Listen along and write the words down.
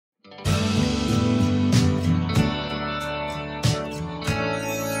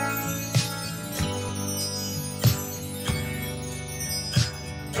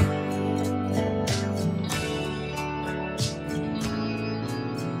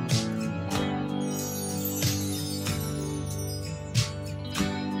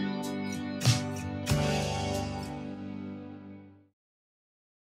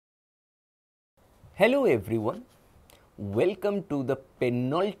Hello everyone, welcome to the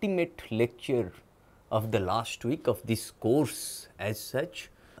penultimate lecture of the last week of this course as such.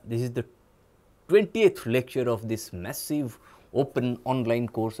 This is the 20th lecture of this massive open online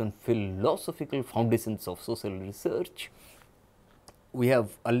course on philosophical foundations of social research. We have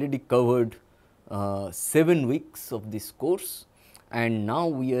already covered 7 weeks of this course and now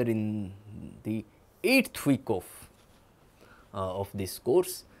we are in the 8th week of this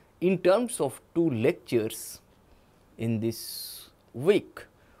course. In terms of 2 lectures in this week,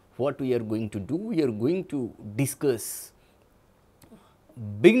 what we are going to do? We are going to discuss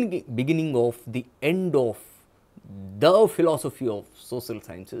beginning of the end of the philosophy of social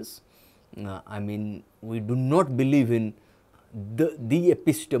sciences. I mean, we do not believe in the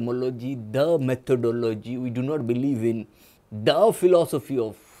epistemology, the methodology, we do not believe in the philosophy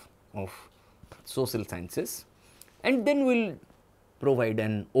of social sciences, and then we will provide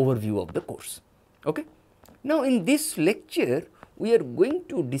an overview of the course. Okay. Now, in this lecture, we are going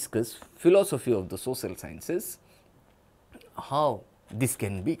to discuss philosophy of the social sciences, how this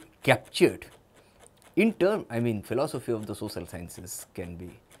can be captured in term, I mean philosophy of the social sciences can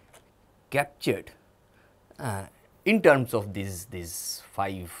be captured in terms of these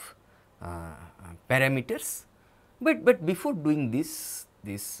 5 parameters. But before doing this,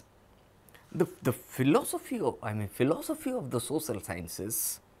 the philosophy of philosophy of the social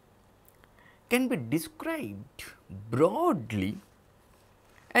sciences can be described broadly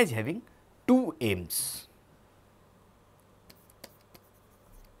as having 2 aims.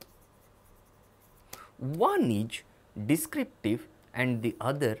 One is descriptive and the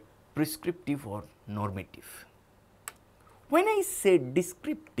other prescriptive or normative. When I say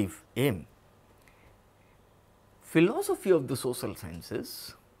descriptive aim, philosophy of the social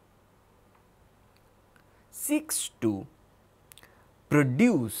sciences seeks to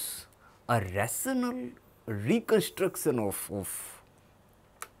produce a rational reconstruction of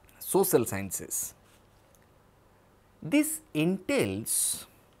social sciences. This entails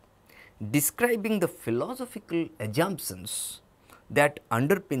describing the philosophical assumptions that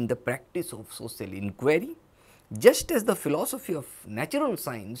underpin the practice of social inquiry, just as the philosophy of natural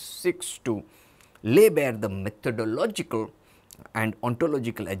science seeks to lay bare the methodological and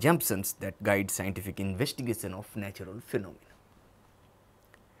ontological assumptions that guide scientific investigation of natural phenomena.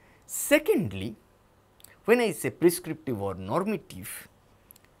 Secondly, when I say prescriptive or normative,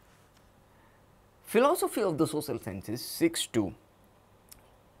 philosophy of the social sciences seeks to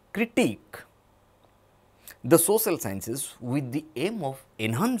critique the social sciences with the aim of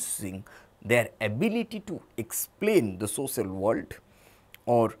enhancing their ability to explain the social world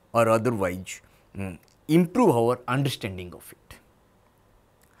or otherwise improve our understanding of it.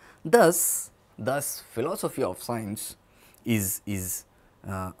 Thus philosophy of science is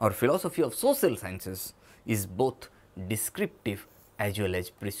or philosophy of social sciences is both descriptive as well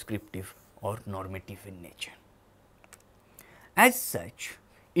as prescriptive or normative in nature. As such,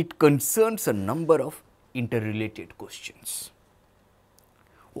 it concerns a number of interrelated questions.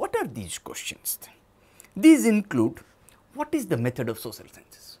 What are these questions then? These include what is the method of social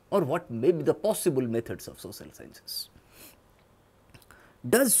sciences or what may be the possible methods of social sciences.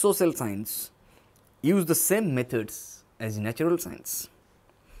 Does social science use the same methods as natural science?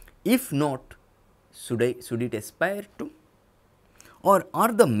 If not, should it aspire to? Or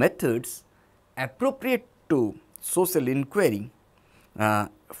are the methods appropriate to social inquiry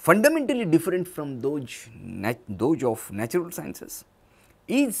fundamentally different from those of natural sciences?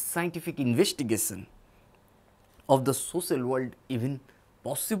 Is scientific investigation of the social world even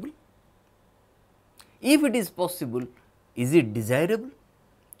possible? If it is possible, is it desirable?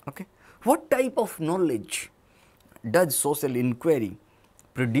 Okay. What type of knowledge does social inquiry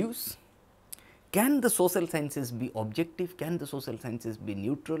produce? Can the social sciences be objective? Can the social sciences be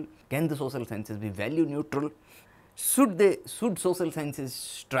neutral? Can the social sciences be value neutral? Should social sciences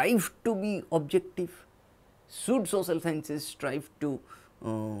strive to be objective? Should social sciences strive to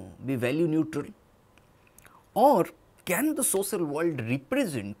be value neutral? Or can the social world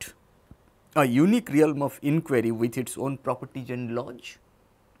represent a unique realm of inquiry with its own properties and laws?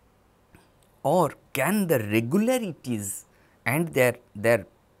 Or can the regularities and their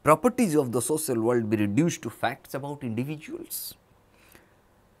properties of the social world be reduced to facts about individuals?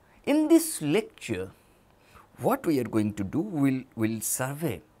 In this lecture, what we are going to do, will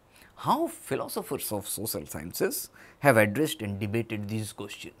survey how philosophers of social sciences have addressed and debated these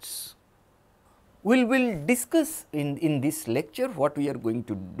questions. We will discuss in this lecture what we are going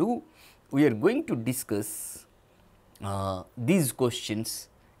to do. We are going to discuss these questions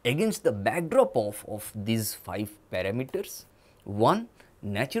against the backdrop of these 5 parameters. 1.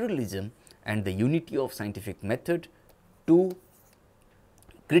 Naturalism and the unity of scientific method. 2.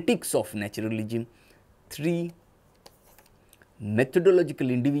 Critics of naturalism. 3. Methodological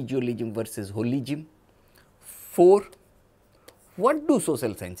individualism versus holism. 4. What do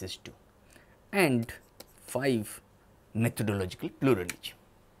social sciences do? And 5. Methodological pluralism.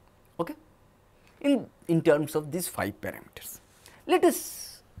 Okay? In terms of these 5 parameters. Let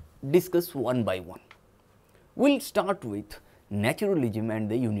us discuss one by one. We will start with naturalism and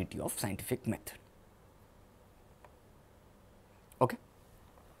the unity of scientific method. Okay?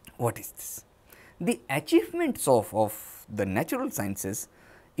 What is this? The achievements of the natural sciences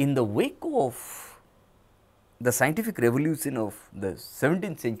in the wake of the scientific revolution of the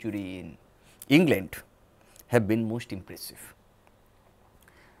 17th century in England have been most impressive.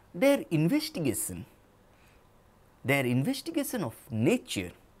 Their investigation of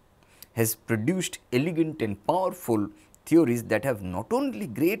nature has produced elegant and powerful theories that have not only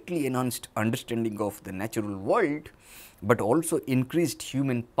greatly enhanced understanding of the natural world, but also increased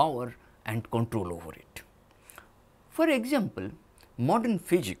human power and control over it. For example, modern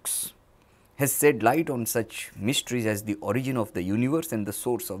physics has shed light on such mysteries as the origin of the universe and the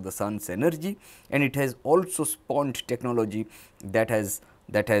source of the sun's energy, and it has also spawned technology that has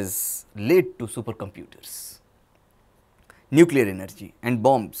led to supercomputers, nuclear energy and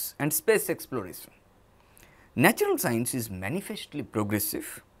bombs and space exploration. Natural science is manifestly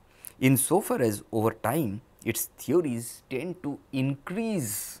progressive insofar as over time its theories tend to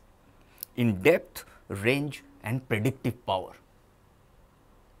increase in depth, range and predictive power.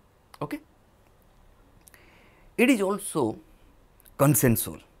 Okay? It is also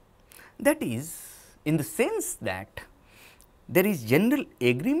consensual, that is, in the sense that there is general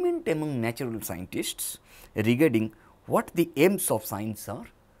agreement among natural scientists regarding what the aims of science are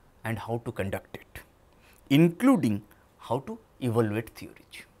and how to conduct it, including how to evaluate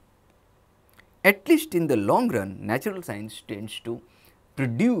theories. At least in the long run, natural science tends to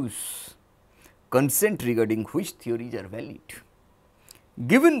produce consent regarding which theories are valid.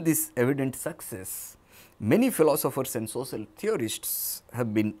 Given this evident success, many philosophers and social theorists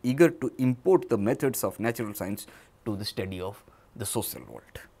have been eager to import the methods of natural science to the study of the social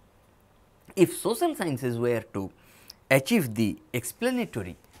world. If social sciences were to achieve the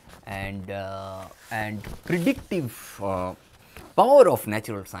explanatory and predictive power of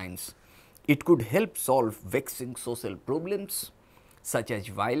natural science, it could help solve vexing social problems such as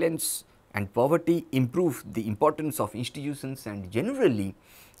violence and poverty, improve the importance of institutions and generally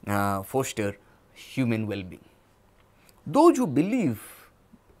foster human well-being. Those who believe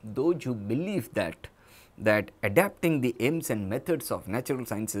that adapting the aims and methods of natural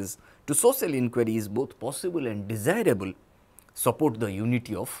sciences to social inquiry is both possible and desirable support the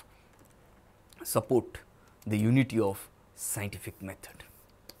unity of scientific method.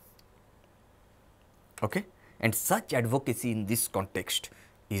 Okay? And such advocacy in this context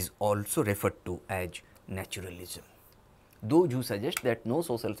is also referred to as naturalism. Those who suggest that no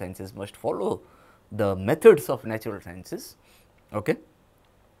social sciences must follow the methods of natural sciences, okay,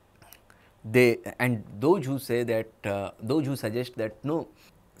 and those who say that those who suggest that no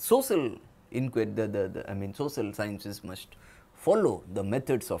social inquiry, social sciences must follow the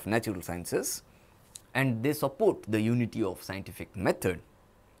methods of natural sciences, and they support the unity of scientific method.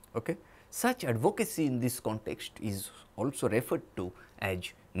 Okay. Such advocacy in this context is also referred to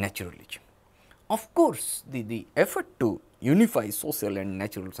as naturalism. Of course, the effort to unify social and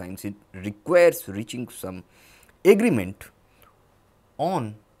natural science, it requires reaching some agreement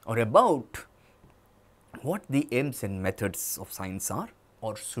on or about what the aims and methods of science are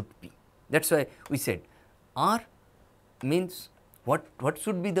or should be. That is why we said R means what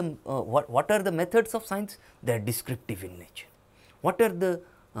should be the what are the methods of science? They are descriptive in nature. What are the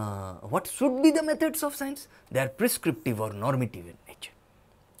what should be the methods of science? They are prescriptive or normative in nature.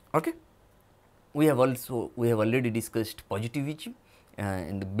 Okay? We have already discussed positivism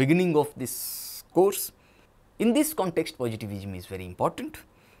in the beginning of this course. In this context, positivism is very important.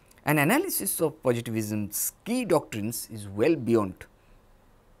 An analysis of positivism's key doctrines is well beyond.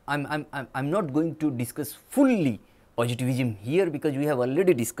 I'm not going to discuss fully positivism here because we have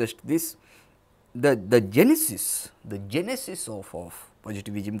already discussed this. The genesis of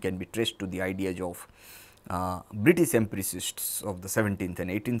positivism can be traced to the ideas of British empiricists of the 17th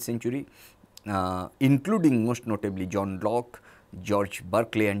and 18th century, including most notably John Locke, George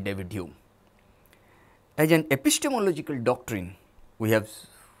Berkeley and David Hume. As an epistemological doctrine, we have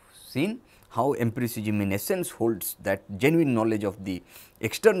seen how empiricism in essence holds that genuine knowledge of the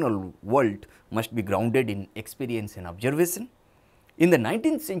external world must be grounded in experience and observation. In the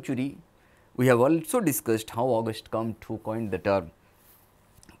 19th century, we have also discussed how Auguste Comte, who coined the term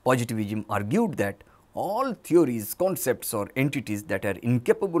Positivism argued that all theories, concepts or entities that are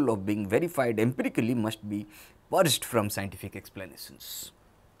incapable of being verified empirically must be purged from scientific explanations.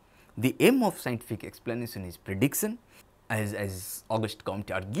 The aim of scientific explanation is prediction, as Auguste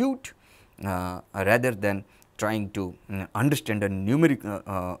Comte argued, rather than trying to understand a numeric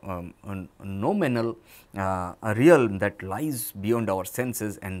nominal realm that lies beyond our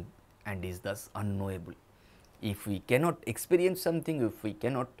senses and is thus unknowable. If we cannot experience something, if we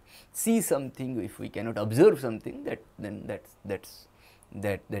cannot see something, if we cannot observe something, then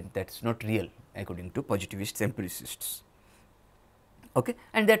that's not real according to positivist empiricists. Okay?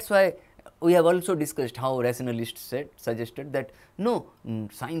 And that is why we have also discussed how rationalists suggested that no,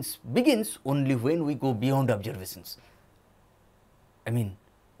 science begins only when we go beyond observations. I mean,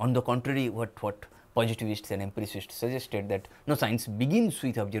 on the contrary, what positivists and empiricists suggested, that no, science begins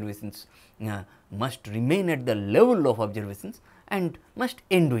with observations, must remain at the level of observations and must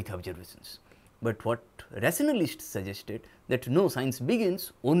end with observations. But what rationalists suggested, that no, science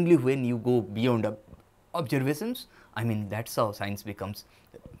begins only when you go beyond observations. I mean, that is how science becomes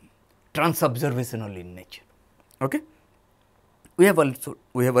trans-observational in nature. Okay? We have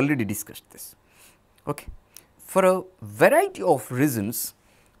already discussed this. Okay? For a variety of reasons,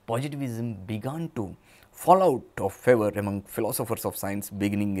 positivism began to fall out of favor among philosophers of science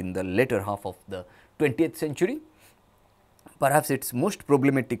beginning in the later half of the 20th century. Perhaps its most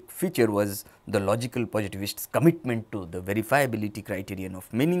problematic feature was the logical positivists' commitment to the verifiability criterion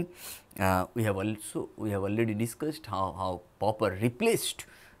of meaning. We have already discussed how Popper replaced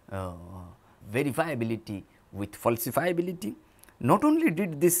verifiability with falsifiability. Not only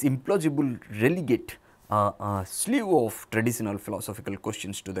did this implausible relegate a slew of traditional philosophical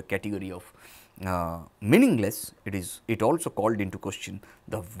questions to the category of meaningless, it also called into question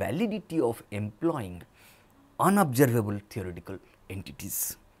the validity of employing unobservable theoretical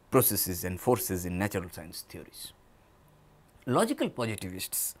entities, processes and forces in natural science theories. Logical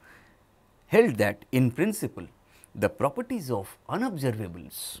positivists held that in principle the properties of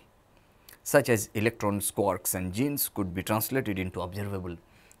unobservables such as electrons, quarks and genes could be translated into observable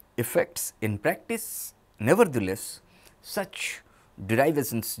effects. In practice, nevertheless, such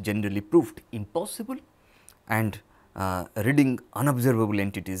derivations generally proved impossible, and reading unobservable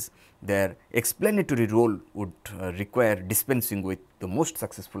entities, their explanatory role would require dispensing with the most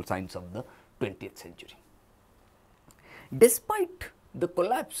successful science of the 20th century. Despite the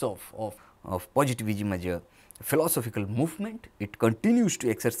collapse of positivism as a philosophical movement, it continues to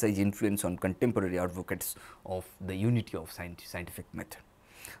exercise influence on contemporary advocates of the unity of scientific method.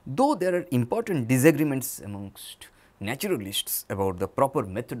 Though there are important disagreements amongst naturalists about the proper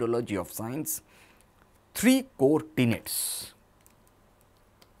methodology of science, three core tenets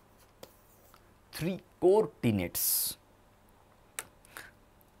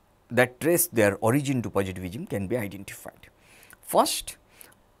that trace their origin to positivism can be identified. First,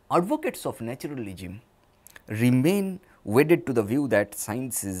 advocates of naturalism remain wedded to the view that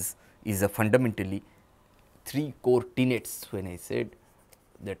science is a fundamentally three core tenets. When I said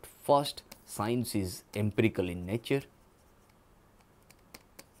that, first, science is empirical in nature.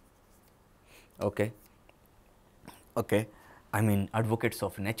 Okay. I mean, advocates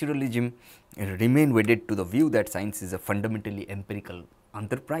of naturalism remain wedded to the view that science is a fundamentally empirical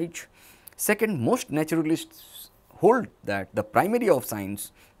enterprise. Second, most naturalists hold that the primary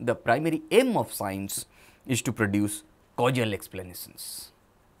aim of science is to produce causal explanations.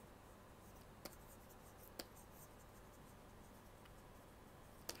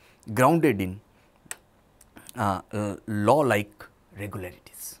 Grounded in law-like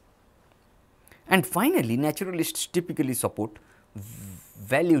regularities. And finally, naturalists typically support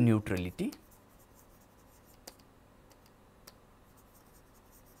value neutrality,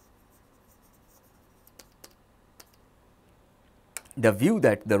 the view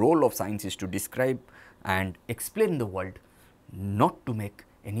that the role of science is to describe and explain the world, not to make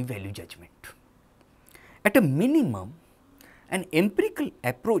any value judgment. At a minimum, an empirical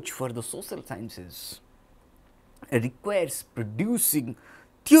approach for the social sciences requires producing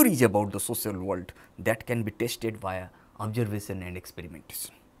theories about the social world that can be tested via observation and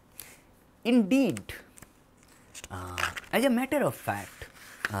experimentation. Indeed, as a matter of fact,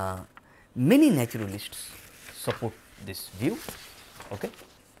 many naturalists support this view. Okay.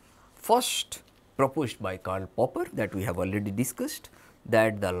 First, proposed by Karl Popper, that we have already discussed,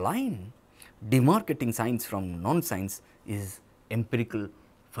 that the line demarcating science from non-science is empirical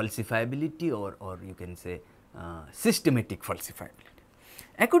falsifiability, or you can say systematic falsifiability.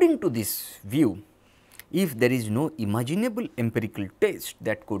 According to this view, if there is no imaginable empirical test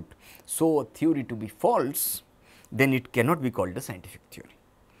that could show a theory to be false, then it cannot be called a scientific theory.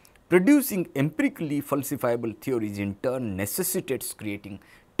 Producing empirically falsifiable theories in turn necessitates creating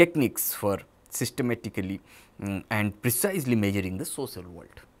techniques for systematically and precisely measuring the social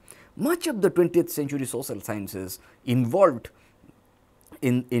world. Much of the 20th century social sciences involved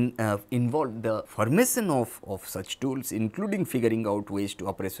the formation of such tools, including figuring out ways to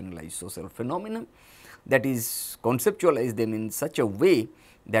operationalize social phenomena, that is, conceptualize them in such a way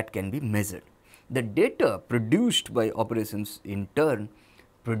that can be measured. The data produced by operations in turn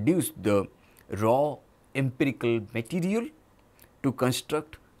produce the raw empirical material to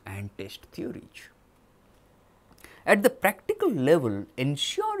construct and test theories. At the practical level,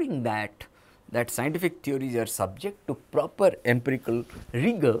 ensuring that scientific theories are subject to proper empirical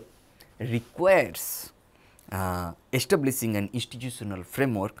rigor requires establishing an institutional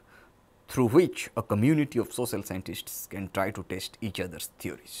framework through which a community of social scientists can try to test each other's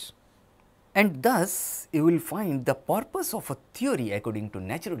theories. And thus, you will find the purpose of a theory according to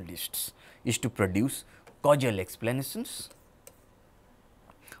naturalists is to produce causal explanations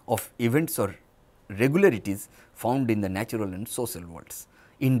of events or regularities found in the natural and social worlds.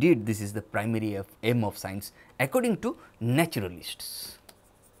 Indeed, this is the primary aim of science according to naturalists,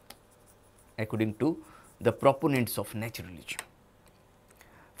 according to the proponents of naturalism.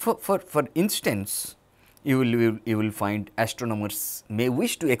 For instance, you will find astronomers may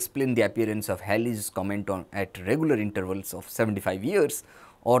wish to explain the appearance of Halley's comet at regular intervals of 75 years,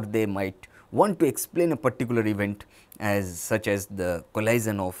 or they might want to explain a particular event such as the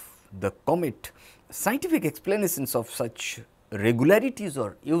collision of the comet. Scientific explanations of such regularities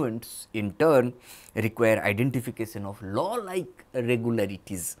or events in turn require identification of law-like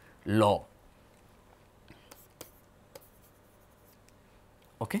regularities,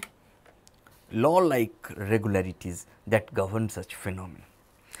 law-like regularities that govern such phenomena.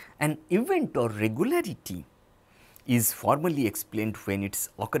 An event or regularity is formally explained when its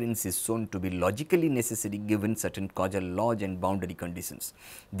occurrence is shown to be logically necessary given certain causal laws and boundary conditions.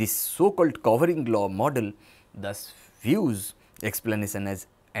 This so-called covering law model thus views explanation as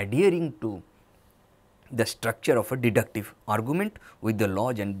adhering to the structure of a deductive argument with the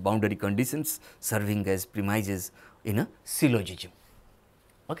laws and boundary conditions serving as premises in a syllogism.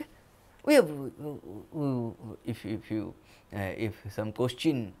 Okay. We have, if some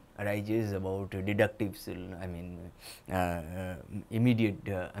question arises about deductive, immediate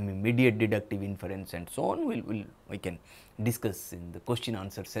deductive inference and so on, we can discuss in the question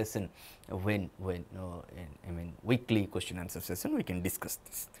answer session weekly question answer session we can discuss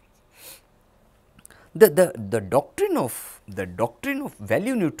this thing. The doctrine of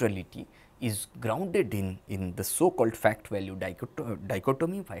value neutrality is grounded in the so called fact value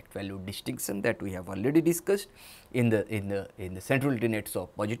dichotomy, fact value distinction that we have already discussed in the central tenets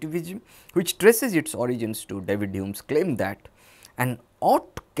of positivism, which traces its origins to David Hume's claim that an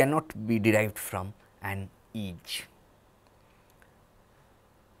ought cannot be derived from an is.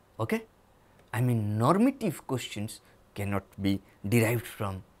 Okay? Normative questions cannot be derived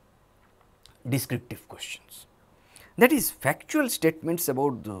from descriptive questions. That is, factual statements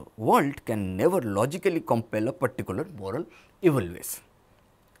about the world can never logically compel a particular moral evaluation.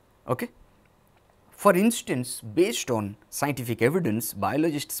 Okay? For instance, based on scientific evidence,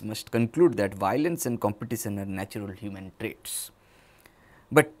 biologists must conclude that violence and competition are natural human traits.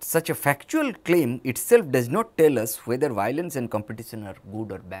 But such a factual claim itself does not tell us whether violence and competition are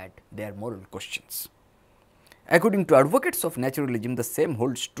good or bad, they are moral questions. According to advocates of naturalism, the same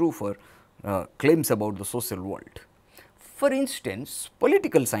holds true for claims about the social world. For instance,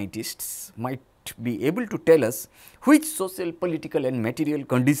 political scientists might be able to tell us which social, political and material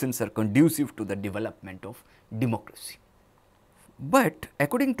conditions are conducive to the development of democracy. But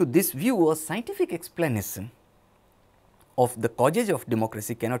according to this view, a scientific explanation of the causes of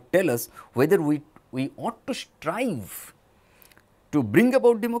democracy cannot tell us whether we ought to strive to bring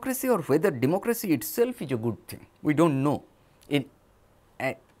about democracy or whether democracy itself is a good thing. We do not know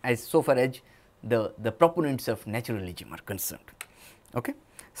as so far as the proponents of naturalism are concerned. Okay?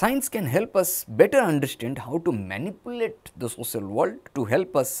 Science can help us better understand how to manipulate the social world to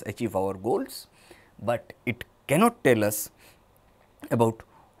help us achieve our goals, but it cannot tell us about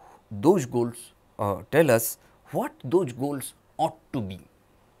those goals, tell us what those goals ought to be.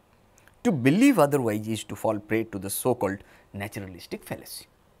 To believe otherwise is to fall prey to the so called naturalistic fallacy.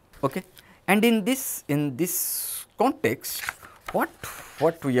 Okay? And in this context, what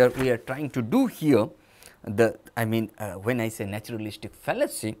we are trying to do here, when I say naturalistic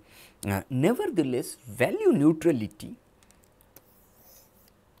fallacy, nevertheless value neutrality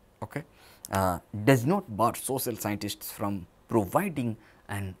does not bar social scientists from providing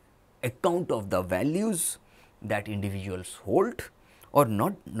an account of the values that individuals hold or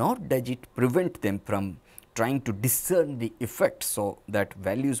not, nor does it prevent them from trying to discern the effects so that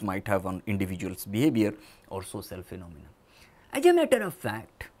values might have on individuals' behavior or social phenomena. As a matter of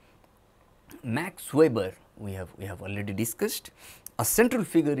fact, Max Weber we have already discussed, a central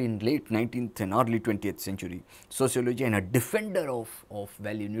figure in late 19th and early 20th century sociology and a defender of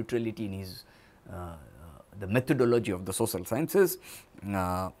value neutrality in his the methodology of the social sciences,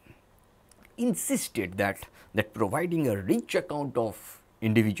 insisted that providing a rich account of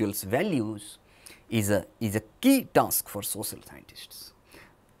individuals' values is a key task for social scientists.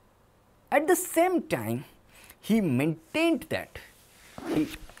 At the same time, he maintained that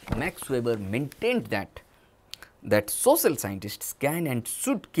Max Weber maintained that social scientists can and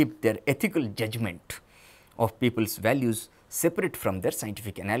should keep their ethical judgment of people's values separate from their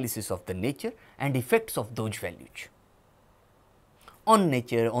scientific analysis of the nature and effects of those values on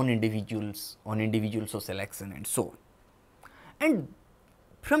nature, on individuals, on individual social action and so on. And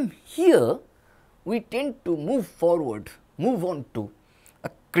from here, we tend to move on to a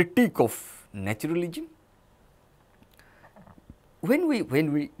critique of naturalism. When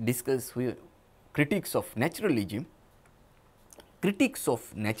we discuss critiques of naturalism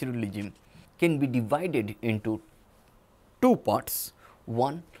can be divided into two parts.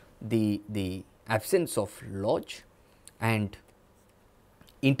 One, the absence of laws, and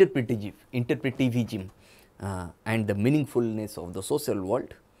interpretivism and the meaningfulness of the social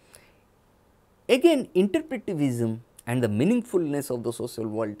world. Again, interpretivism and the meaningfulness of the social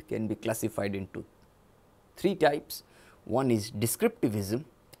world can be classified into three types. One is descriptivism,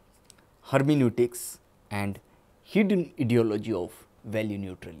 hermeneutics, and hidden ideology of value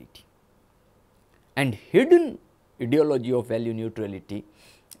neutrality. And hidden ideology of value neutrality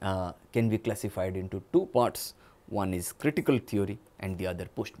can be classified into two parts. One is critical theory and the other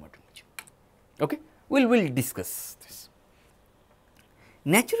postmodernism. Okay? We will discuss this.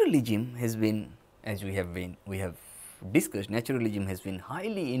 Naturalism has been, as we have discussed, naturalism has been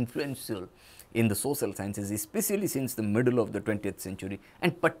highly influential in the social sciences, especially since the middle of the 20th century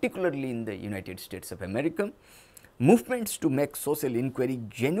and particularly in the United States of America. Movements to make social inquiry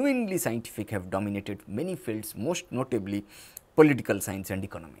genuinely scientific have dominated many fields, most notably political science and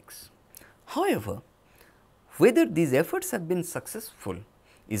economics. However, whether these efforts have been successful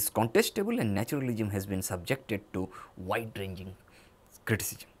is contestable, and naturalism has been subjected to wide-ranging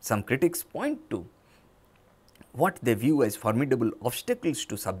criticism. Some critics point to what they view as formidable obstacles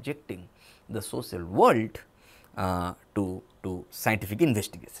to subjecting the social world to scientific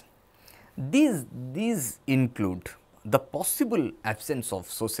investigation. These include the possible absence of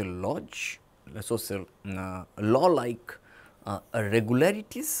social laws, law-like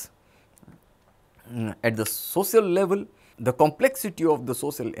regularities at the social level, the complexity of the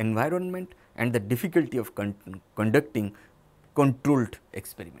social environment, and the difficulty of conducting controlled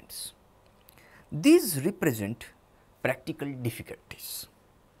experiments. These represent practical difficulties.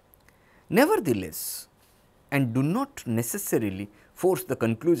 Nevertheless, and do not necessarily force the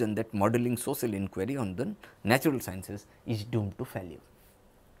conclusion that modeling social inquiry on the natural sciences is doomed to failure.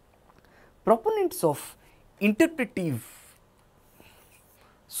 Proponents of interpretive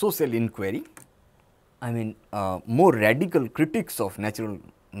social inquiry, more radical critics of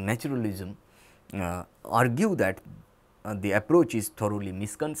naturalism argue that the approach is thoroughly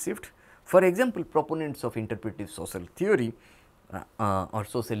misconceived. For example, proponents of interpretive social theory or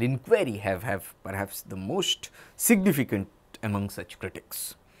social inquiry have perhaps the most significant among such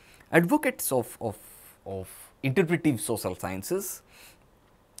critics. Advocates of interpretive social sciences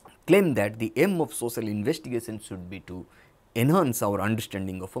claim that the aim of social investigation should be to enhance our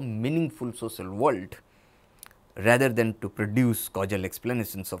understanding of a meaningful social world rather than to produce causal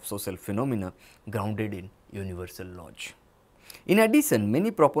explanations of social phenomena grounded in universal laws. In addition,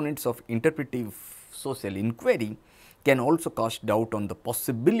 many proponents of interpretive social inquiry can also cast doubt on the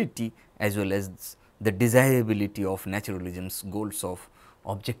possibility as well as the desirability of naturalism's goals of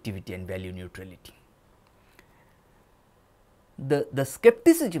objectivity and value neutrality. The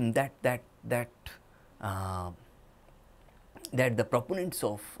skepticism that the proponents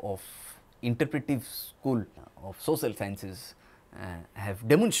of interpretive school of social sciences have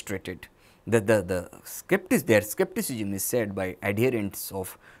demonstrated, that their skepticism is shared by adherents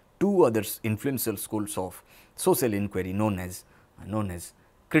of two other influential schools of social inquiry known as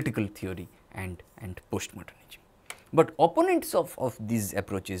critical theory and postmodernism. But opponents of these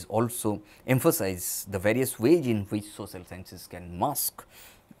approaches also emphasize the various ways in which social sciences can mask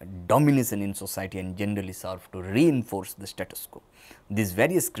domination in society and generally serve to reinforce the status quo. These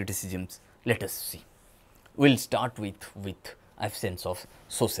various criticisms, let us see. We will start with absence of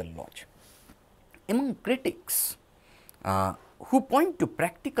social laws. Among critics who point to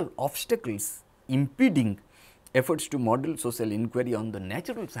practical obstacles impeding efforts to model social inquiry on the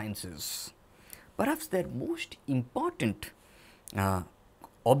natural sciences. Perhaps their most important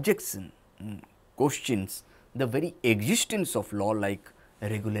objection questions the very existence of law like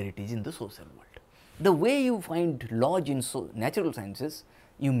regularities in the social world. The way you find laws in natural sciences,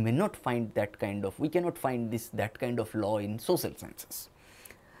 you may not find that kind of, we cannot find that kind of law in social sciences.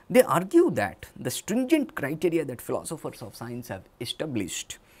 They argue that the stringent criteria that philosophers of science have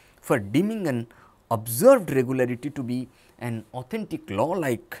established for deeming an observed regularity to be an authentic law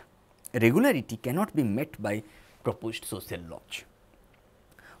like regularity cannot be met by proposed social laws.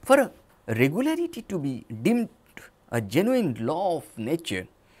 For a regularity to be deemed a genuine law of nature,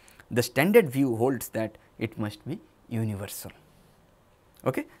 the standard view holds that it must be universal.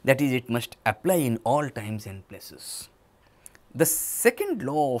 Okay? That is, it must apply in all times and places. The second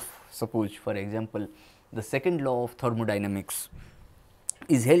law of, suppose for example, the second law of thermodynamics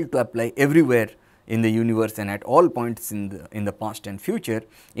is held to apply everywhere in the universe and at all points in the past and future.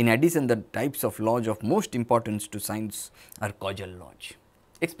 In addition, the types of laws of most importance to science are causal laws.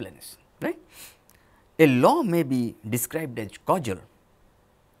 Explanation, right? A law may be described as causal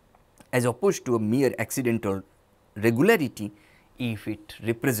as opposed to a mere accidental regularity if it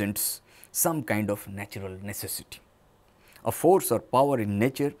represents some kind of natural necessity, a force or power in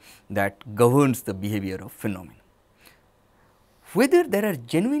nature that governs the behavior of phenomena. Whether there are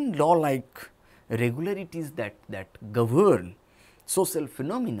genuine law like regularities that govern social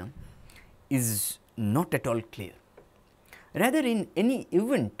phenomena is not at all clear. Rather, in any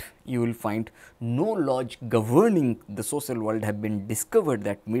event, you will find no laws governing the social world have been discovered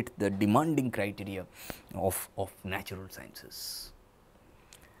that meet the demanding criteria of natural sciences.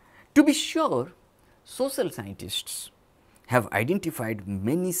 To be sure, social scientists have identified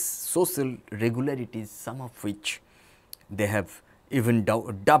many social regularities, some of which they have even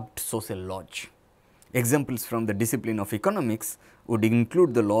dubbed social laws. Examples from the discipline of economics would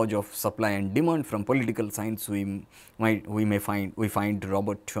include the laws of supply and demand. From political science, we find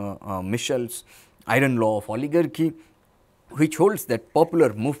Robert Mischel's iron law of oligarchy, which holds that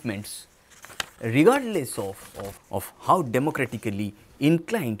popular movements, regardless of how democratically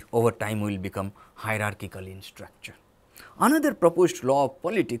inclined, over time will become hierarchical in structure. Another proposed law of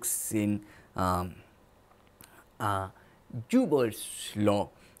politics in Juber's law,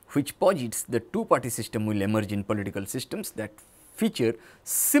 which posits the two-party system will emerge in political systems that feature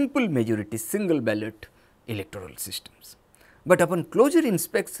simple majority, single ballot electoral systems. But upon closer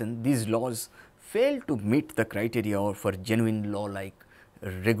inspection, these laws fail to meet the criteria for genuine law like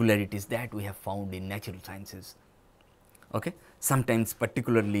regularities that we have found in natural sciences. Okay? Sometimes,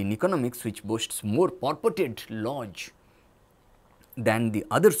 particularly in economics, which boasts more purported laws than the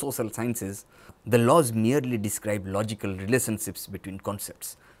other social sciences, the laws merely describe logical relationships between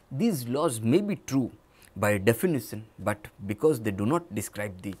concepts. These laws may be true by definition, but because they do not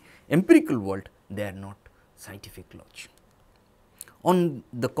describe the empirical world, they are not scientific laws. On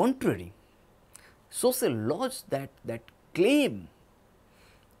the contrary, social laws that claim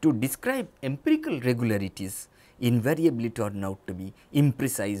to describe empirical regularities invariably turn out to be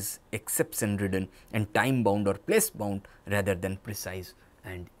imprecise, exception ridden and time bound or place bound rather than precise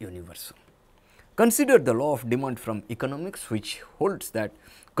and universal. Consider the law of demand from economics, which holds that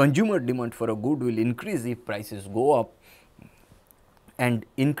consumer demand for a good will increase if prices go up and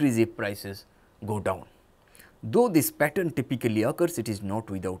increase if prices go down. Though this pattern typically occurs, it is not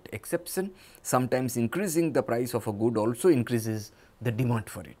without exception. Sometimes increasing the price of a good also increases the demand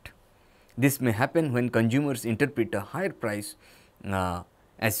for it. This may happen when consumers interpret a higher price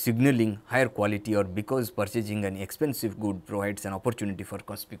as signaling higher quality, or because purchasing an expensive good provides an opportunity for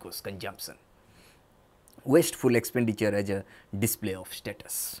conspicuous consumption. Wasteful expenditure as a display of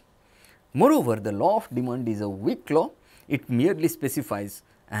status. Moreover, the law of demand is a weak law. It merely specifies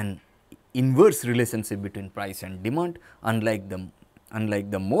an inverse relationship between price and demand, unlike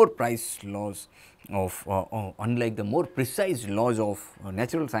the more precise laws of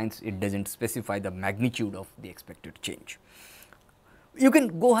natural science. It does not specify the magnitude of the expected change. You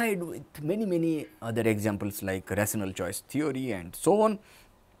can go ahead with many other examples like rational choice theory and so on.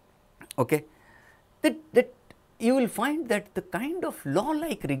 Okay. That you will find that the kind of law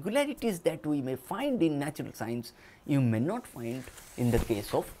like regularities that we may find in natural science, you may not find in the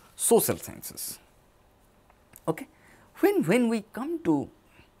case of social sciences. Okay. When we come to,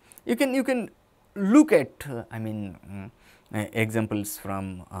 you can look at examples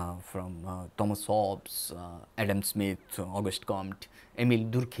from Thomas Hobbes, Adam Smith, Auguste Comte, Emile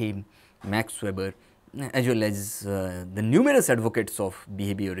Durkheim, Max Weber, as well as the numerous advocates of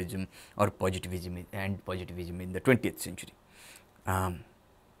behaviorism or positivism in the 20th century.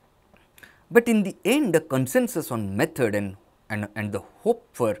 But in the end, the consensus on method and the hope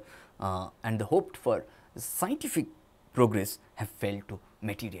for and the hoped for scientific progress have failed to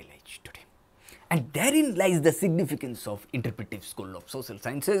materialize today. And therein lies the significance of interpretive school of social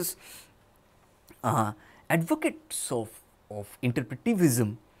sciences. Advocates of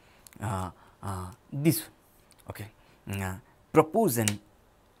interpretivism this okay, propose an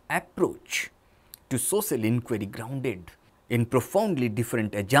approach to social inquiry grounded in profoundly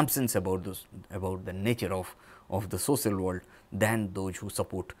different assumptions about the nature of the social world than those who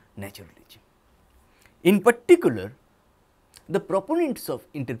support naturalism. In particular, the proponents of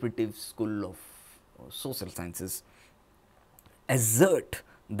interpretive school of social sciences assert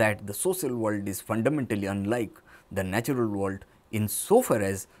that the social world is fundamentally unlike the natural world insofar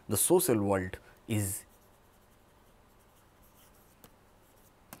as the social world is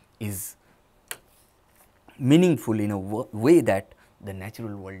meaningful in a way that the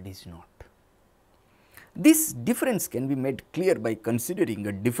natural world is not. This difference can be made clear by considering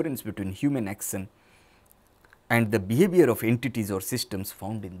a difference between human action and the behavior of entities or systems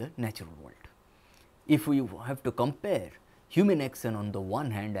found in the natural world. If we have to compare human action on the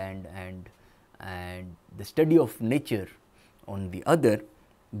one hand and the study of nature on the other,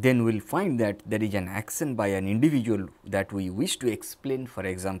 then we will find that there is an action by an individual that we wish to explain, for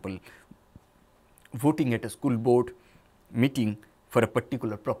example, voting at a school board meeting for a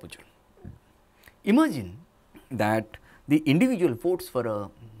particular proposal. Imagine that the individual votes for a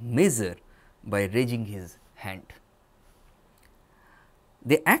measure by raising his hand.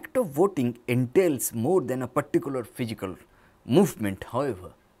 The act of voting entails more than a particular physical movement,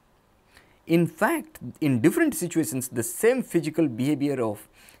 however. In fact, in different situations, the same physical behavior of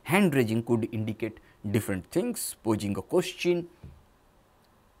hand raising could indicate different things. Posing a question,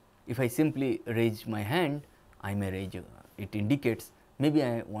 if I simply raise my hand, I may raise it indicates maybe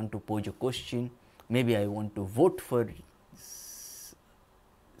I want to pose a question, maybe I want to vote for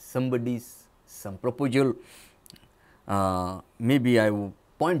some proposal, maybe I will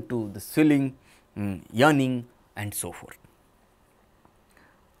point to the ceiling, yawning and so forth.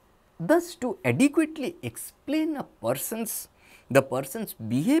 Thus, to adequately explain the person's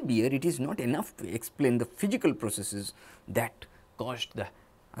behavior, it is not enough to explain the physical processes that caused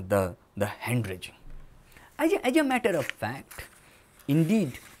the hand raising. As a matter of fact,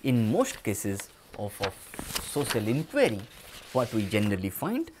 indeed, in most cases of social inquiry, what we generally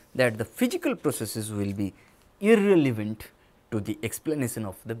find that the physical processes will be irrelevant to the explanation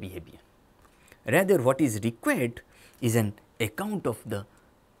of the behavior. Rather, what is required is an account of the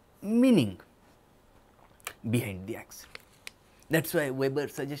meaning behind the action. That is why Weber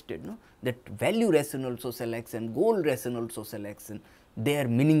suggested that value rational social action, goal rational social action, they are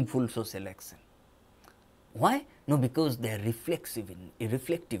meaningful social action. Why? No, because they are reflective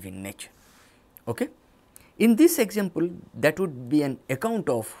in nature. Okay? In this example, that would be an account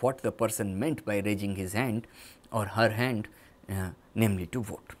of what the person meant by raising his hand or her hand, namely to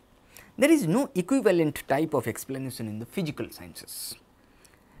vote. There is no equivalent type of explanation in the physical sciences.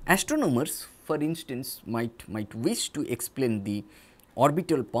 Astronomers, for instance, might wish to explain the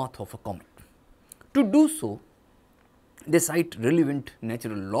orbital path of a comet. To do so, they cite relevant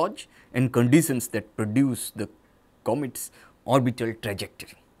natural laws and conditions that produce the comet's orbital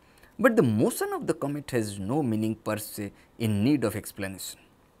trajectory. But the motion of the comet has no meaning per se in need of explanation.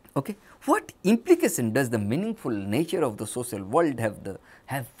 Okay. What implication does the meaningful nature of the social world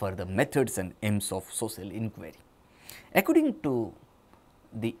have for the methods and aims of social inquiry? According to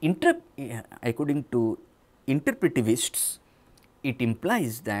interpretivists, it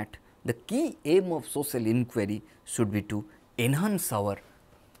implies that the key aim of social inquiry should be to enhance our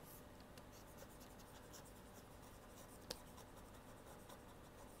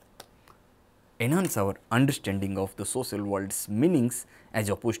understanding of the social world's meanings as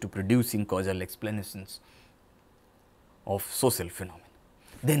opposed to producing causal explanations of social phenomena.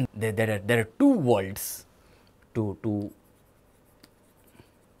 Then there are two worlds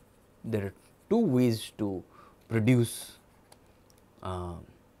there are two ways to produce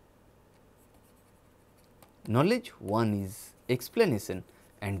knowledge. One is explanation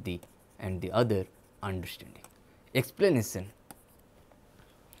and the other understanding. Explanation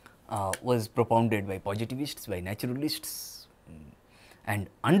was propounded by positivists, by naturalists, and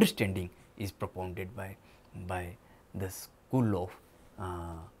understanding is propounded by the school of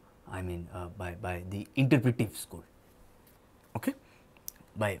by the interpretive school, okay,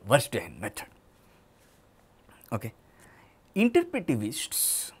 by Verstehen method. Okay.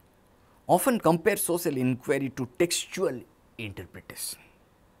 Interpretivists often compare social inquiry to textual interpretation.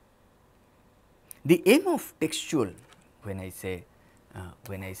 The aim of textual, when I say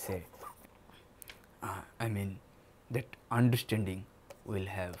when I say, I mean that understanding will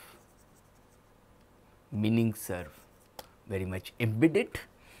have meanings are very much embedded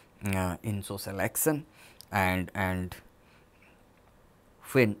in social action, and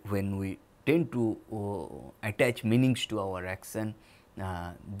when we tend to attach meanings to our action,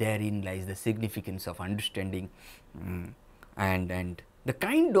 therein lies the significance of understanding, and the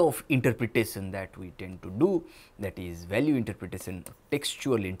kind of interpretation that we tend to do, that is value interpretation,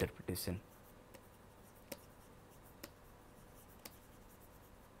 textual interpretation.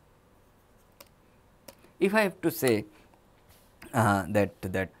 If I have to say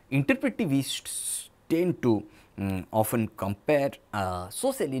that interpretivists tend to often compare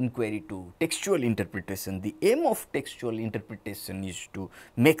social inquiry to textual interpretation. The aim of textual interpretation is to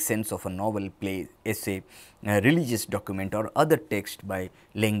make sense of a novel, play, essay, religious document or other text by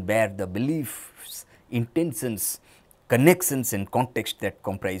laying bare the beliefs, intentions, connections and context that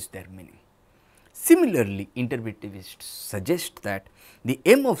comprise their meaning. Similarly, interpretivists suggest that the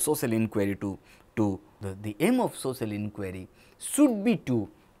aim of social inquiry the aim of social inquiry should be to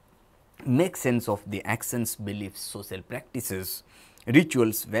make sense of the actions, beliefs, social practices,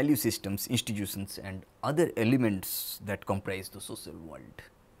 rituals, value systems, institutions and other elements that comprise the social world.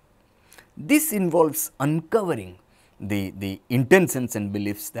 This involves uncovering the intentions and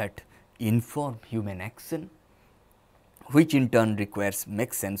beliefs that inform human action, which in turn requires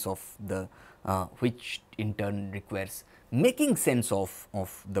make sense of the which in turn requires making sense of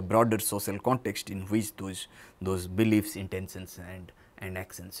the broader social context in which those beliefs, intentions and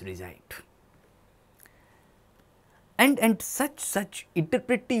actions reside. And such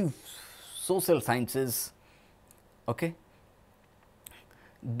interpretive social sciences, okay,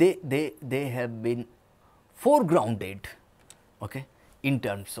 they have been foregrounded, okay, in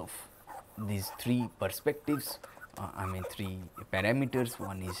terms of these three perspectives, I mean three parameters.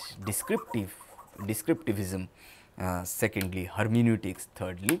 One is descriptivism, secondly hermeneutics,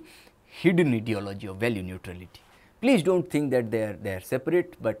 thirdly hidden ideology of value neutrality. Please do not think that they are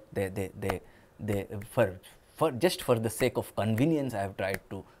separate, but they for just for the sake of convenience I have tried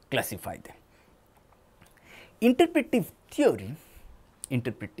to classify them. Interpretive theory,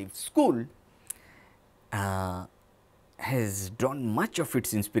 interpretive school has drawn much of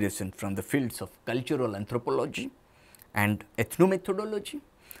its inspiration from the fields of cultural anthropology and ethnomethodology,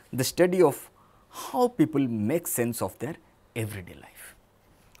 the study of how people make sense of their everyday life.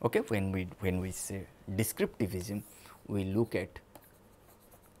 Okay, when we say descriptivism, we look at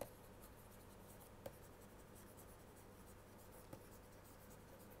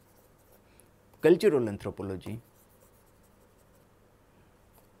cultural anthropology,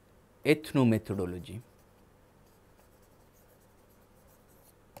 ethnomethodology,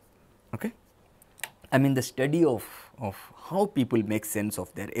 okay, I mean the study of how people make sense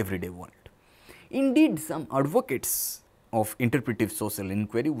of their everyday world. Indeed, some advocates of interpretive social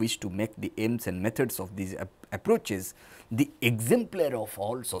inquiry wish to make the aims and methods of these approaches the exemplar of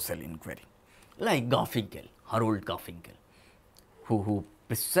all social inquiry, like Garfinkel, Harold Garfinkel, who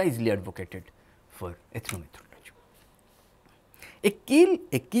precisely advocated for ethnomethodology.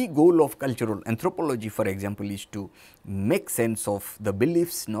 A key goal of cultural anthropology, for example, is to make sense of the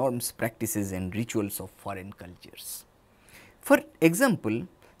beliefs, norms, practices and rituals of foreign cultures. For example,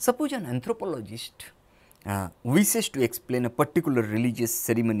 suppose an anthropologist wishes to explain a particular religious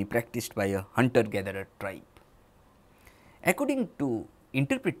ceremony practiced by a hunter-gatherer tribe. According to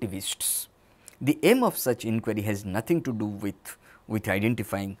interpretivists, the aim of such inquiry has nothing to do with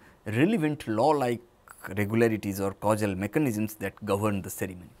identifying relevant law-like regularities or causal mechanisms that govern the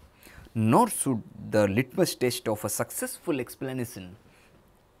ceremony, nor should the litmus test of a successful explanation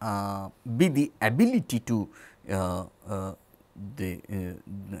be the ability to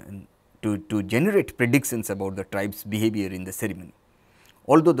generate predictions about the tribe's behavior in the ceremony,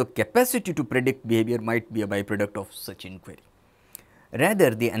 although the capacity to predict behavior might be a byproduct of such inquiry. Rather,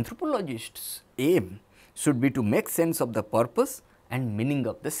 the anthropologist's aim should be to make sense of the purpose and meaning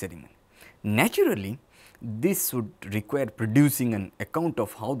of the ceremony. Naturally, this would require producing an account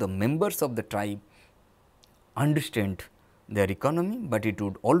of how the members of the tribe understand their economy, but it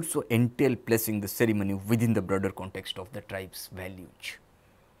would also entail placing the ceremony within the broader context of the tribe's values,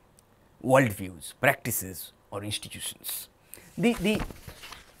 worldviews, practices or institutions. The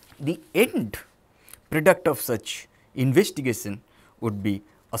end product of such investigation would be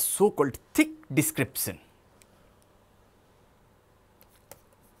a so-called thick description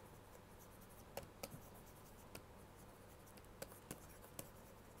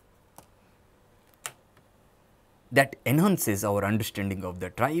that enhances our understanding of the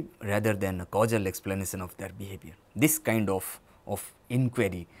tribe rather than a causal explanation of their behavior. This kind of of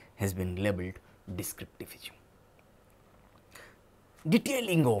inquiry has been labeled descriptivism.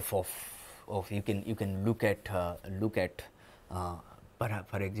 Detailing of you can look at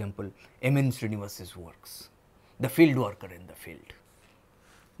for example, M.N. Srinivas's works, The Field Worker in the Field,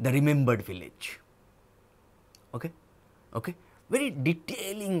 The Remembered Village. Okay, okay, very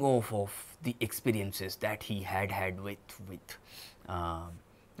detailing of the experiences that he had with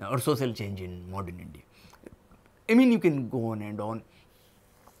or social change in modern India. I mean, you can go on and on.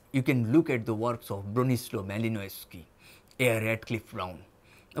 You can look at the works of Bronislaw Malinowski, A. Radcliffe Brown.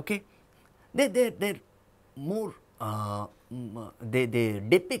 Okay, they're more they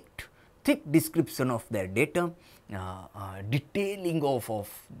depict thick description of their data, detailing of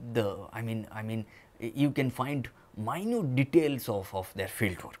the I mean you can find minute details of their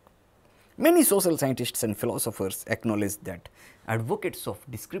fieldwork. Many social scientists and philosophers acknowledge that advocates of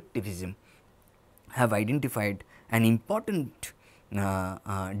descriptivism have identified an important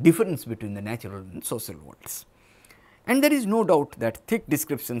difference between the natural and social worlds. And there is no doubt that thick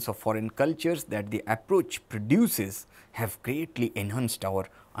descriptions of foreign cultures that the approach produces have greatly enhanced our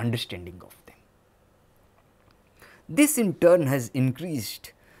understanding of them. This in turn has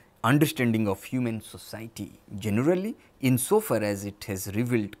increased understanding of human society generally, insofar as it has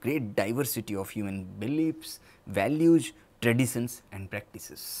revealed great diversity of human beliefs, values, traditions and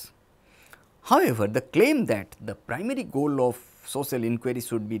practices. However, the claim that the primary goal of social inquiry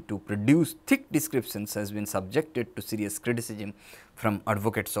should be to produce thick descriptions has been subjected to serious criticism from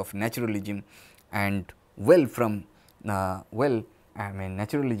advocates of naturalism and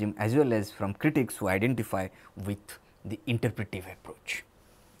naturalism as well as from critics who identify with the interpretive approach.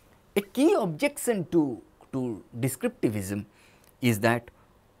 A key objection to descriptivism is that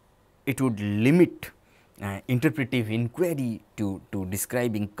it would limit interpretive inquiry to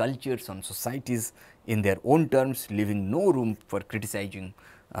describing cultures and societies in their own terms, leaving no room for criticizing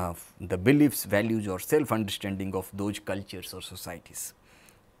the beliefs, values or self-understanding of those cultures or societies.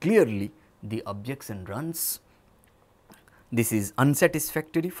 Clearly, the objection runs, this is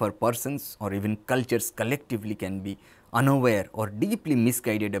unsatisfactory for persons or even cultures collectively can be unaware or deeply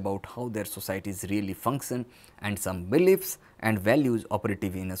misguided about how their societies really function, and some beliefs and values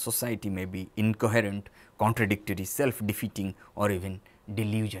operative in a society may be incoherent, contradictory, self-defeating or even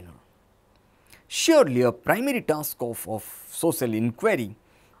delusional. Surely, a primary task of social inquiry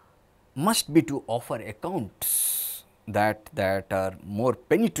must be to offer accounts that are more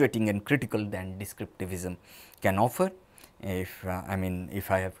penetrating and critical than descriptivism can offer. If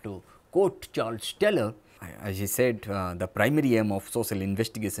I have to quote Charles Taylor, as he said, the primary aim of social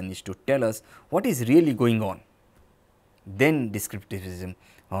investigation is to tell us what is really going on. Then descriptivism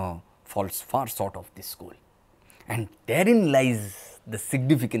falls far short of this goal, and therein lies the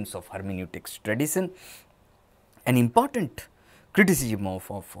significance of hermeneutics tradition. An important criticism of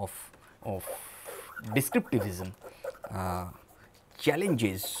descriptivism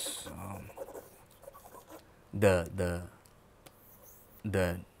challenges the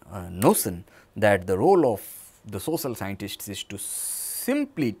notion that the role of the social scientists is to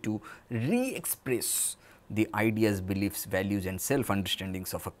simply to re-express the ideas, beliefs, values and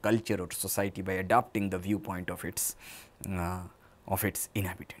self-understandings of a culture or society by adapting the viewpoint of its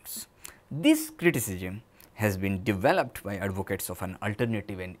inhabitants. This criticism has been developed by advocates of an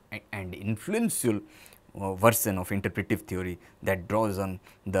alternative and influential version of interpretive theory that draws on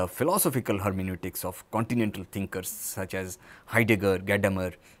the philosophical hermeneutics of continental thinkers such as Heidegger,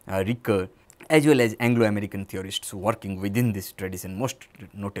 Gadamer, Ricoeur, as well as Anglo-American theorists working within this tradition, most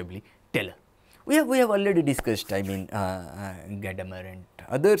notably Taylor. We have already discussed, Gadamer and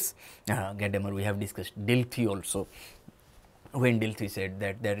others. Gadamer, we have discussed Dilthey also, when Dilthey said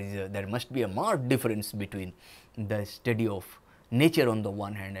that there must be a marked difference between the study of nature on the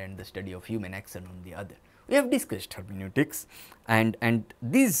one hand and the study of human action on the other. We have discussed hermeneutics, and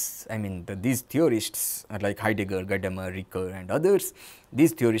these these theorists like Heidegger, Gadamer, Ricoeur and others,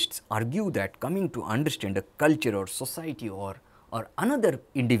 these theorists argue that coming to understand a culture or society or another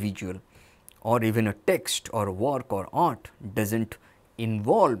individual or even a text or work or art does not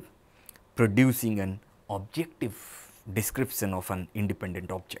involve producing an objective description of an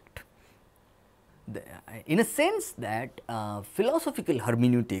independent object. In a sense that philosophical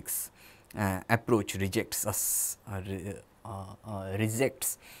hermeneutics approach rejects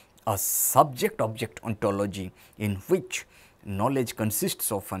a subject-object ontology in which knowledge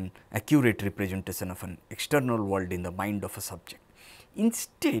consists of an accurate representation of an external world in the mind of a subject.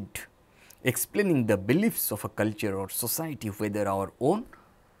 Instead, explaining the beliefs of a culture or society, whether our own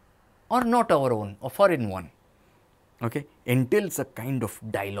or not our own or foreign one, entails a kind of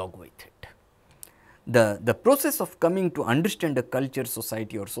dialogue with it. The process of coming to understand a culture,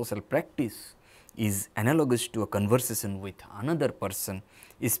 society or social practice is analogous to a conversation with another person,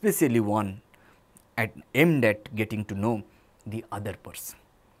 especially one aimed at getting to know the other person.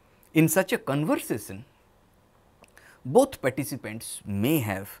 In such a conversation, both participants may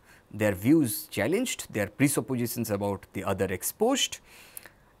have their views challenged, their presuppositions about the other exposed,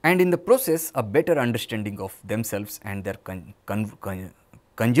 and in the process a better understanding of themselves and their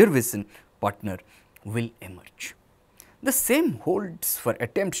conservation partner will emerge. The same holds for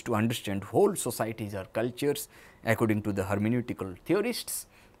attempts to understand whole societies or cultures according to the hermeneutical theorists.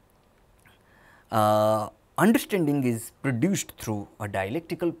 Understanding is produced through a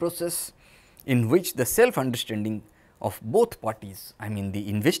dialectical process in which the self understanding of both parties, I mean the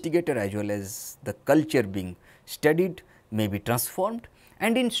investigator as well as the culture being studied, may be transformed,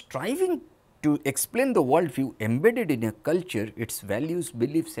 and in striving to explain the worldview embedded in a culture, its values,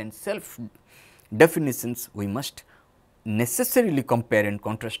 beliefs and self definitions, we must necessarily compare and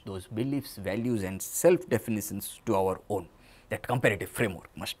contrast those beliefs, values and self definitions to our own. That comparative framework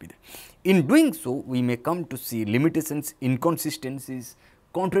must be there. In doing so, we may come to see limitations, inconsistencies,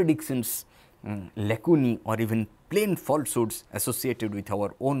 contradictions, lacunae or even plain falsehoods associated with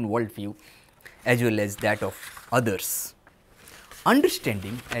our own worldview as well as that of others.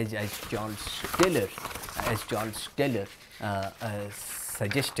 Understanding, as Charles Taylor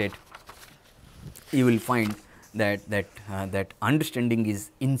suggested, you will find that understanding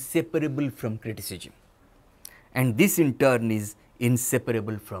is inseparable from criticism, and this in turn is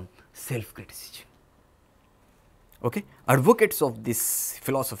inseparable from self-criticism. Okay? Advocates of this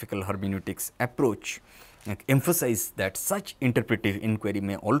philosophical hermeneutics approach emphasize that such interpretive inquiry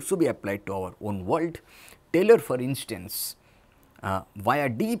may also be applied to our own world. Taylor, for instance, via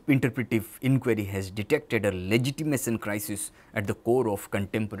deep interpretive inquiry has detected a legitimation crisis at the core of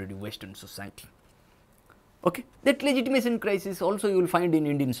contemporary Western society. Okay? That legitimation crisis also you will find in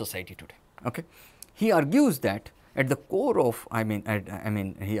Indian society today. Okay? He argues that at the core of,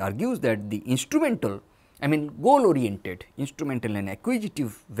 he argues that the instrumental, goal oriented, instrumental and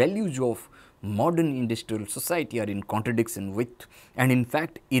acquisitive values of modern industrial society are in contradiction with and in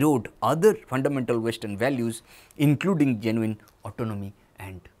fact erode other fundamental Western values, including genuine autonomy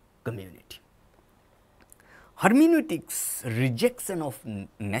and community. Hermeneutics rejection of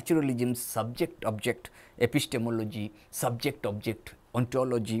naturalism's subject-object epistemology, subject-object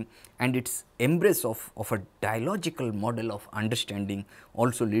ontology and its embrace of a dialogical model of understanding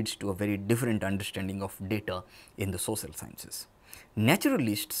also leads to a very different understanding of data in the social sciences.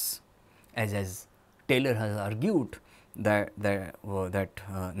 Naturalists, as Taylor has argued, that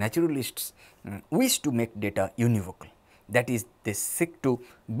naturalists wish to make data univocal. That is, they seek to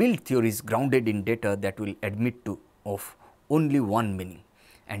build theories grounded in data that will admit to of only one meaning,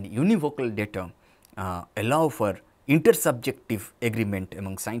 and univocal data allow for intersubjective agreement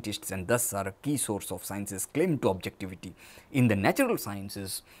among scientists and thus are a key source of science's claim to objectivity. In the natural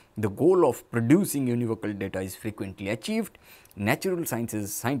sciences, the goal of producing univocal data is frequently achieved. Natural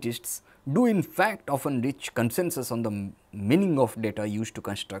sciences scientists do in fact often reach consensus on the meaning of data used to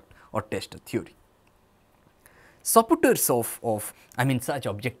construct or test a theory. Supporters of such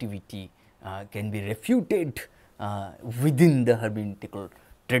objectivity can be refuted within the hermeneutical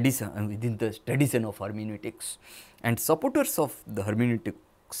tradition, within the tradition of hermeneutics, and supporters of the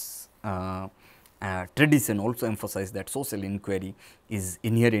hermeneutics tradition also emphasize that social inquiry is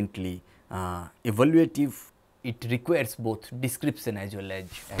inherently evaluative. It requires both description as well as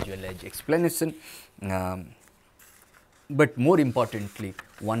explanation, but more importantly,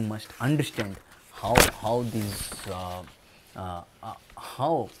 one must understand how these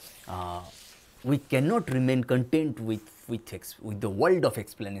we cannot remain content with the world of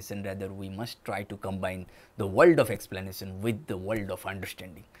explanation. Rather, we must try to combine the world of explanation with the world of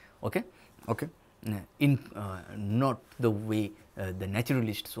understanding. Okay, okay. In not the way the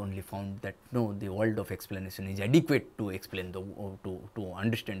naturalists only found that no, the world of explanation is adequate to explain the to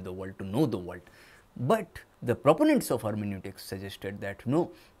understand the world, to know the world. But the proponents of hermeneutics suggested that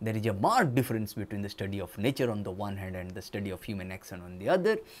no, there is a marked difference between the study of nature on the one hand and the study of human action on the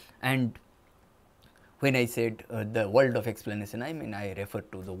other. And when I said the world of explanation, I refer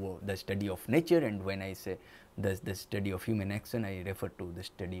to the study of nature, and when I say the study of human action, I refer to the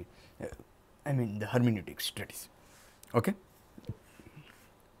study, the hermeneutic studies. Okay.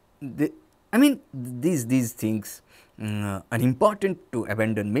 These things are important to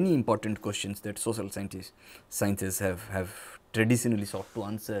abandon many important questions that social sciences have traditionally sought to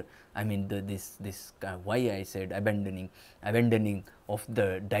answer. Why I said abandoning of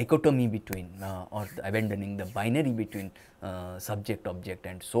the dichotomy between or abandoning the binary between subject, object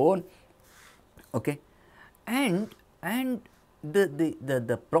and so on. Okay. And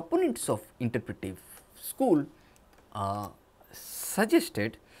the proponents of interpretive school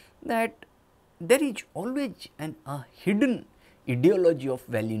suggested that there is always a hidden ideology of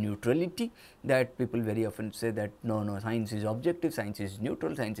value neutrality, that people very often say that no, science is objective, science is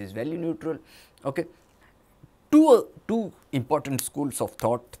neutral, science is value neutral. Okay. Two important schools of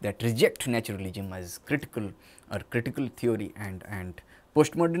thought that reject naturalism as critical or critical theory and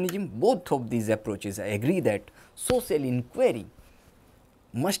postmodernism. Both of these approaches agree that social inquiry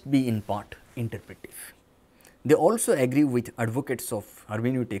must be in part interpretive. They also agree with advocates of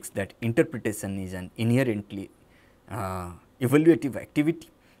hermeneutics that interpretation is an inherently evaluative activity.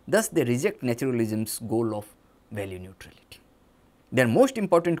 Thus, they reject naturalism's goal of value neutrality. Their most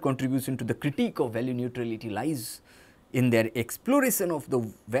important contribution to the critique of value neutrality lies in their exploration of the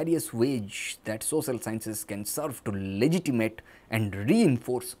various ways that social sciences can serve to legitimate and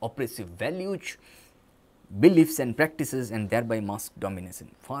reinforce oppressive values, beliefs and practices, and thereby mask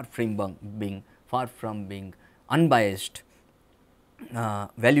domination. Far from being unbiased,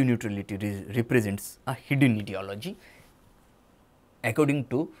 value neutrality represents a hidden ideology according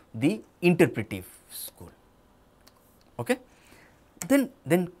to the interpretive school. Okay.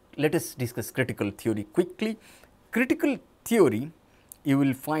 Then let us discuss critical theory quickly. Critical theory, you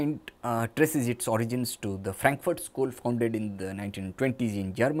will find traces its origins to the Frankfurt School, founded in the 1920s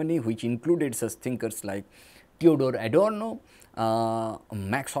in Germany, which included such thinkers like Theodor Adorno,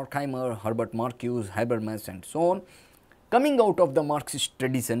 Max Horkheimer, Herbert Marcuse, Habermas and so on. Coming out of the Marxist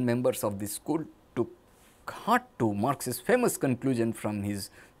tradition, members of this school took heart to Marx's famous conclusion from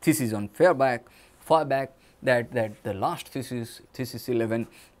his thesis on Feuerbach that the last thesis 11,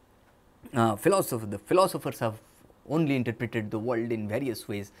 the philosophers have only interpreted the world in various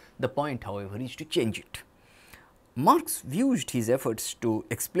ways. The point, however, is to change it. Marx used his efforts to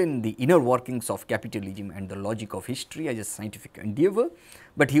explain the inner workings of capitalism and the logic of history as a scientific endeavor,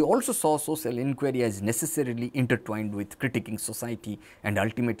 but he also saw social inquiry as necessarily intertwined with critiquing society and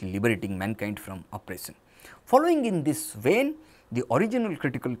ultimately liberating mankind from oppression. Following in this vein, the original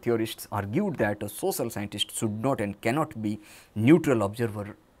critical theorists argued that a social scientist should not and cannot be neutral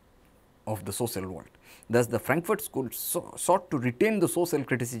observer of the social world. Thus, the Frankfurt School sought to retain the social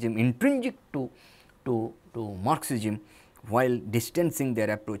criticism intrinsic to Marxism, while distancing their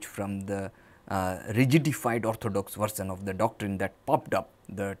approach from the rigidified orthodox version of the doctrine that popped up,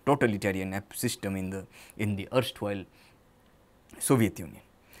 the totalitarian system in the erstwhile Soviet Union.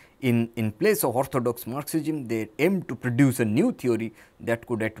 In place of orthodox Marxism, they aimed to produce a new theory that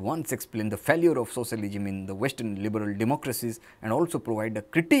could at once explain the failure of socialism in the Western liberal democracies and also provide a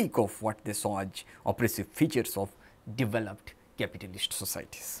critique of what they saw as oppressive features of developed capitalist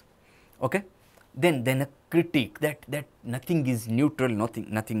societies. Okay? Then a critique that nothing is neutral,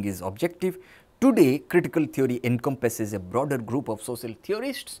 nothing is objective. Today, critical theory encompasses a broader group of social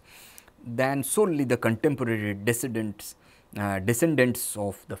theorists than solely the contemporary descendants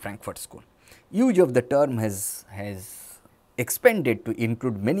of the Frankfurt School. Use of the term has expanded to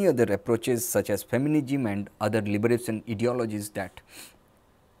include many other approaches such as feminism and other liberation ideologies that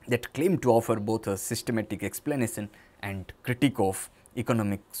claim to offer both a systematic explanation and critique of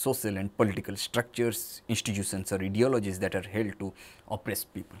economic, social and political structures, institutions or ideologies that are held to oppress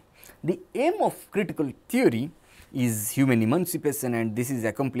people. The aim of critical theory is human emancipation, and this is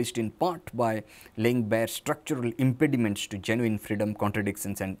accomplished in part by laying bare structural impediments to genuine freedom,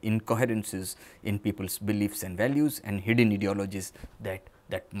 contradictions and incoherences in people's beliefs and values, and hidden ideologies that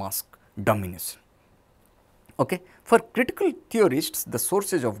mask domination. Okay. For critical theorists, the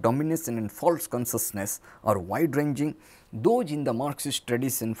sources of domination and false consciousness are wide ranging. Those in the Marxist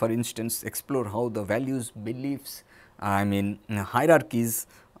tradition, for instance, explore how the values, beliefs, hierarchies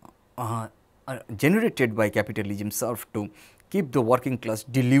are generated by capitalism serve to keep the working class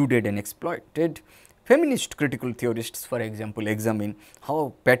deluded and exploited. Feminist critical theorists, for example, examine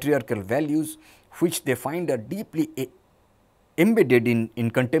how patriarchal values, which they find are deeply embedded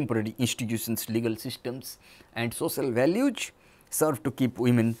in contemporary institutions, legal systems and social values, serve to keep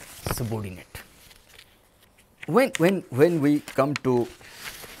women subordinate. When we come to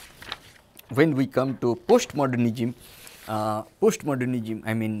postmodernism,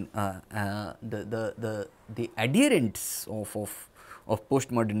 the adherents of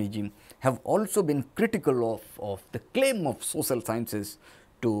postmodernism have also been critical of the claim of social sciences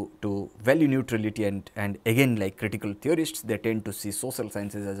to value neutrality, and again, like critical theorists, they tend to see social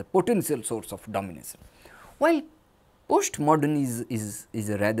sciences as a potential source of domination. While postmodern is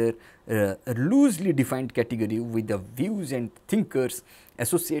a rather loosely defined category with the views and thinkers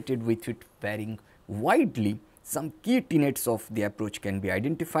associated with it varying widely, some key tenets of the approach can be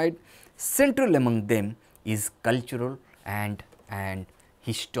identified. Central among them is cultural and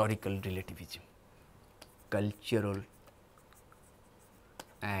historical relativism. Cultural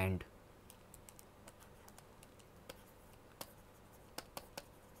and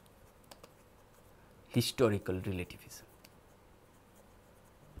historical relativism.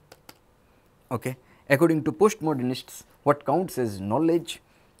 Okay. According to postmodernists, what counts as knowledge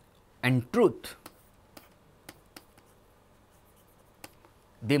and truth,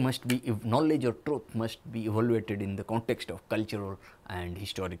 they must be, if knowledge or truth must be evaluated in the context of cultural and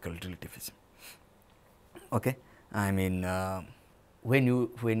historical relativism. Okay. I mean, when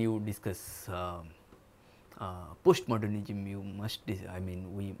you discuss postmodernism, you must,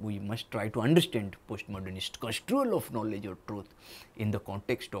 we must try to understand postmodernist construal of knowledge or truth in the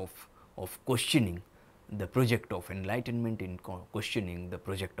context of questioning the project of enlightenment, in questioning the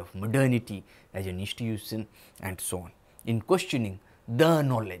project of modernity as an institution and so on, in questioning the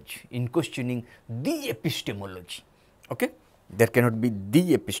knowledge, in questioning the epistemology. Okay? There cannot be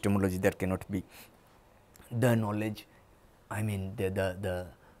the epistemology, there cannot be the knowledge. I mean,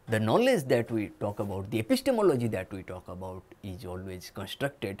 the knowledge that we talk about, the epistemology that we talk about is always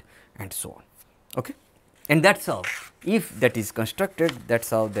constructed and so on. Okay? And that is how, if that is constructed, that is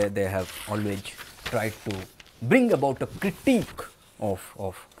how they have always tried to bring about a critique of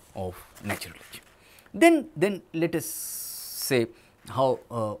naturalism. Then let us say how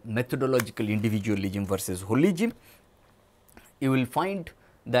methodological individualism versus holism. You will find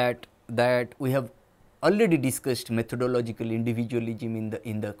that we have already discussed methodological individualism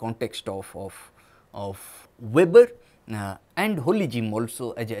in the context of Weber, and holism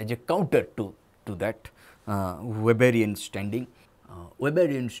also as a counter to that Weberian standing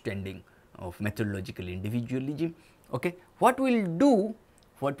of methodological individualism. Okay. What we will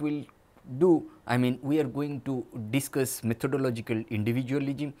do, I mean, we are going to discuss methodological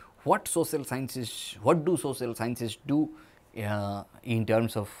individualism, what do social sciences do in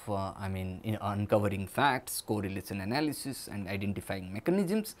terms of in uncovering facts, correlation analysis and identifying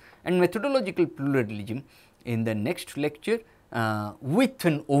mechanisms, and methodological pluralism in the next lecture with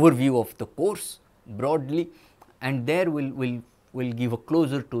an overview of the course broadly, and there we will give a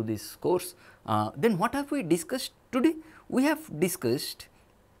closer to this course. Then what have we discussed today? We have discussed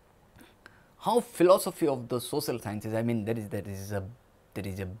how philosophy of the social sciences, I mean, there is a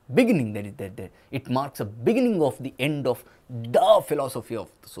beginning, it marks a beginning of the end of the philosophy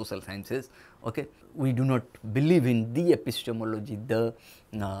of the social sciences. Okay. We do not believe in the epistemology, the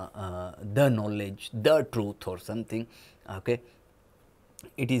knowledge, the truth or something. Okay.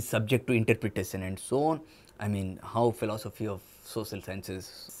 It is subject to interpretation and so on. I mean, how philosophy of social sciences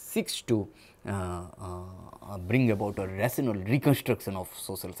seeks to bring about a rational reconstruction of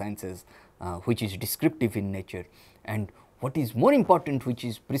social sciences, which is descriptive in nature, and what is more important, which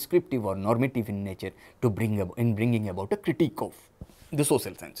is prescriptive or normative in nature, to bringing about a critique of the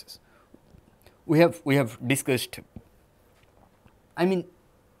social sciences. We have discussed, I mean,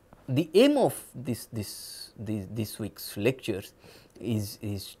 the aim of this week's lectures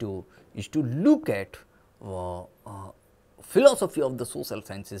is to look at philosophy of the social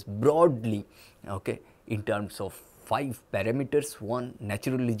sciences broadly, okay, in terms of 5 parameters: 1,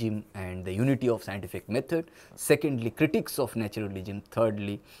 naturalism and the unity of scientific method; secondly, critiques of naturalism;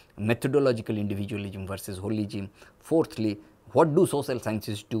 thirdly, methodological individualism versus holism; fourthly, what do social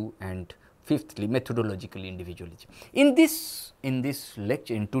sciences do; and fifthly, methodological individualism. In this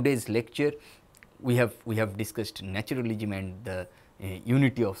lecture, in today's lecture, we have discussed naturalism and the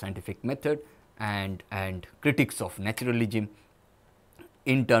unity of scientific method, and critiques of naturalism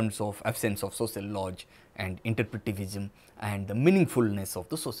in terms of absence of social laws and interpretivism and the meaningfulness of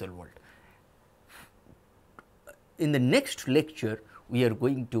the social world. In the next lecture, we are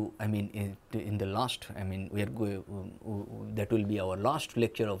going to, I mean, in the last, I mean, we are going, that will be our last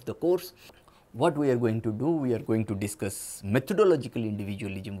lecture of the course. What we are going to do, we are going to discuss methodological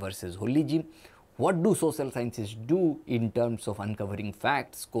individualism versus holism. What do social sciences do in terms of uncovering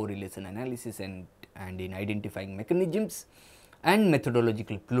facts, correlation analysis and in identifying mechanisms, and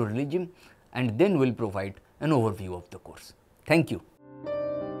methodological pluralism, and then we will provide an overview of the course. Thank you.